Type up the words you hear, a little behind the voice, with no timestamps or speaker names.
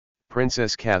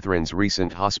Princess Catherine's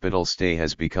recent hospital stay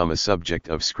has become a subject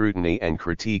of scrutiny and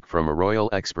critique from a royal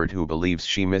expert who believes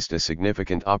she missed a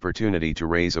significant opportunity to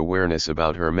raise awareness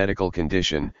about her medical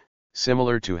condition,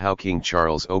 similar to how King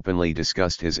Charles openly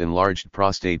discussed his enlarged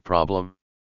prostate problem.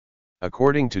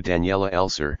 According to Daniela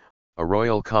Elser, a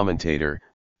royal commentator,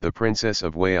 the Princess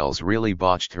of Wales really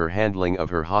botched her handling of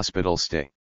her hospital stay.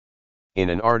 In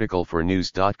an article for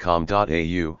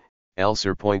news.com.au,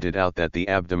 Elser pointed out that the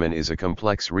abdomen is a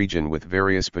complex region with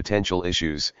various potential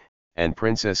issues, and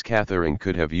Princess Catherine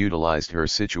could have utilized her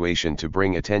situation to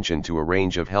bring attention to a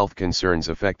range of health concerns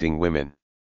affecting women.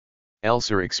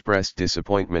 Elser expressed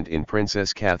disappointment in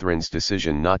Princess Catherine's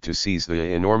decision not to seize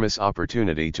the enormous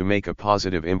opportunity to make a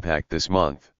positive impact this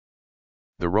month.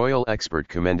 The royal expert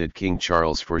commended King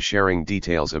Charles for sharing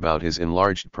details about his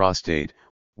enlarged prostate,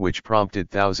 which prompted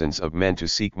thousands of men to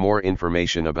seek more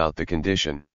information about the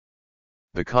condition.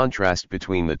 The contrast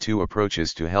between the two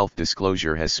approaches to health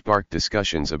disclosure has sparked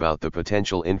discussions about the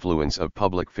potential influence of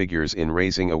public figures in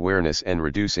raising awareness and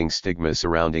reducing stigma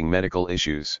surrounding medical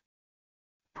issues.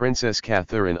 Princess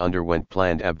Catherine underwent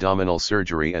planned abdominal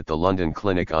surgery at the London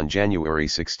clinic on January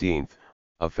 16,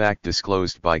 a fact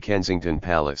disclosed by Kensington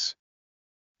Palace.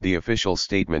 The official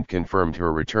statement confirmed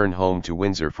her return home to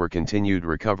Windsor for continued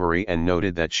recovery and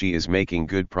noted that she is making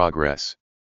good progress.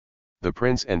 The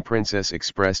Prince and Princess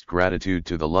expressed gratitude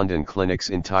to the London clinic's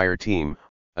entire team,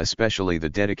 especially the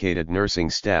dedicated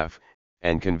nursing staff,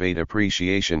 and conveyed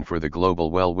appreciation for the global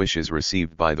well wishes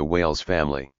received by the Wales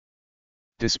family.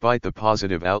 Despite the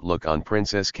positive outlook on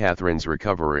Princess Catherine's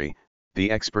recovery,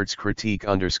 the expert's critique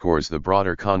underscores the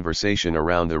broader conversation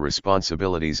around the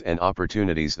responsibilities and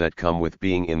opportunities that come with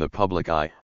being in the public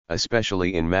eye,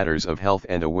 especially in matters of health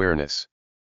and awareness.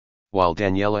 While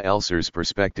Daniela Elser's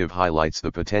perspective highlights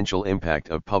the potential impact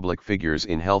of public figures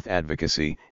in health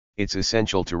advocacy, it's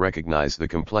essential to recognize the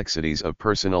complexities of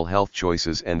personal health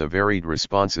choices and the varied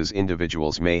responses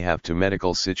individuals may have to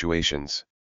medical situations.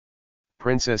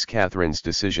 Princess Catherine's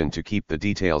decision to keep the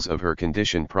details of her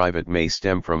condition private may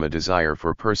stem from a desire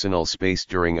for personal space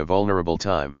during a vulnerable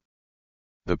time.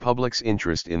 The public's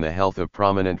interest in the health of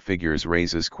prominent figures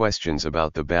raises questions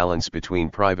about the balance between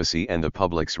privacy and the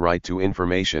public's right to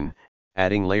information,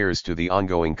 adding layers to the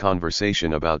ongoing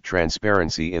conversation about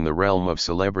transparency in the realm of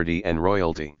celebrity and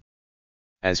royalty.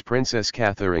 As Princess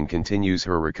Catherine continues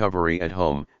her recovery at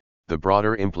home, the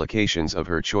broader implications of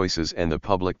her choices and the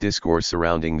public discourse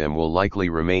surrounding them will likely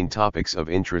remain topics of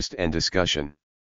interest and discussion.